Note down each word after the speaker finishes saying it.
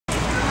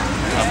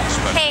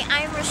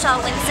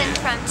Rachelle Wintzen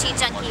from Chi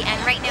Junky, and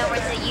right now we're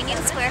at the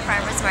Union Square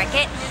Farmers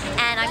Market,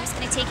 and I'm just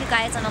going to take you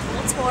guys on a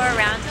little tour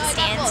around the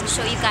stands and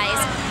show you guys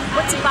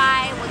what to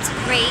buy, what's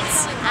great,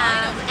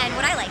 and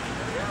what I like.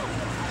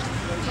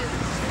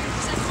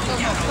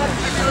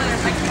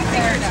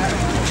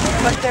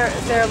 But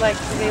they're like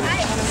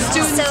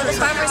so the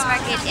farmers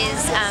market is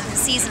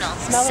seasonal.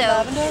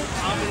 So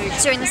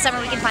during the summer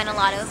we can find a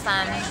lot of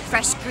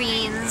fresh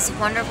greens,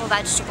 wonderful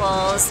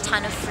vegetables,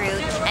 ton of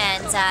fruit,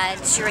 and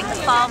during the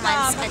fall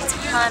months a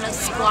ton of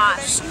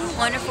squash,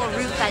 wonderful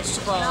root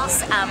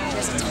vegetables.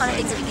 There's a ton of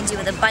things that we can do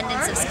with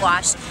abundance of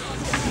squash.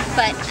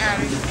 But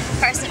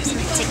parsnips in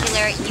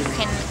particular, you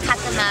can cut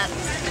them up,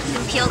 you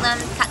can peel them,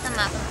 cut them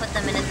up, and put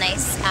them in a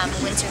nice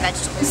winter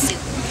vegetable soup.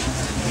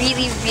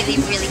 Really, really,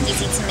 really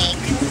easy to make.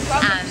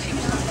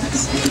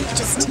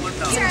 Just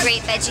some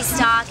great veggie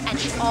stock and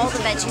all the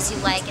veggies you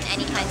like and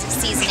any kinds of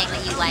seasoning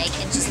that you like,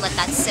 and just let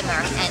that simmer,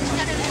 and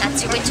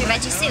that's your winter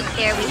veggie soup.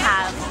 Here we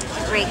have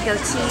great goat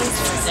cheese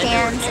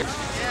stand.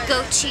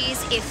 Goat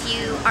cheese, if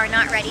you are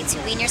not ready to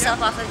wean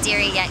yourself off of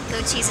dairy yet,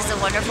 goat cheese is a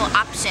wonderful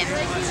option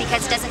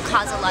because it doesn't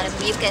cause a lot of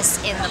mucus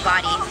in the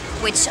body,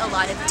 which a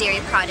lot of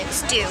dairy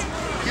products do.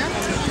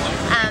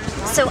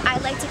 So I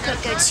like to cook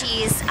goat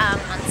cheese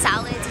on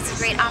salads. It's a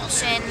great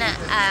option.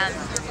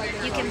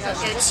 You can put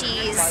goat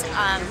cheese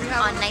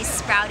on nice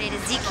sprouted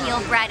Ezekiel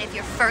bread if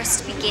you're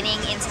first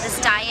beginning into this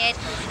diet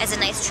as a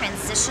nice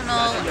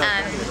transitional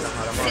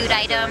food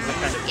item.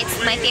 It's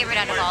my favorite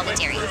out of all the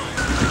dairy.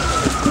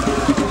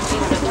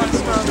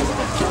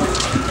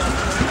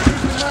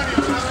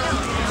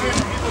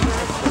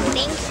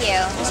 Thank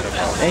you.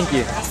 Thank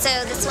you. So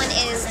this one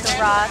is the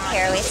raw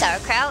caraway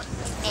sauerkraut,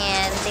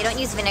 and they don't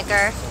use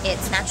vinegar.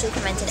 It's naturally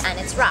fermented and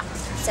it's raw,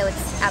 so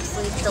it's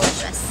absolutely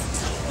delicious.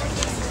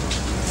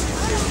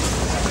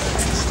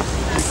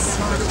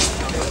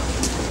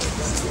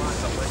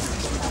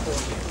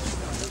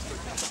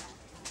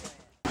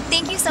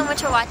 Thank you so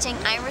much for watching.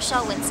 I'm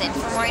Rachelle Wintzen.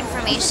 For more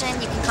information,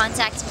 you can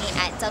contact me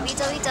at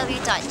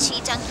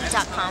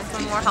www.chijunky.com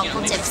for more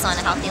helpful tips on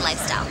a healthy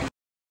lifestyle.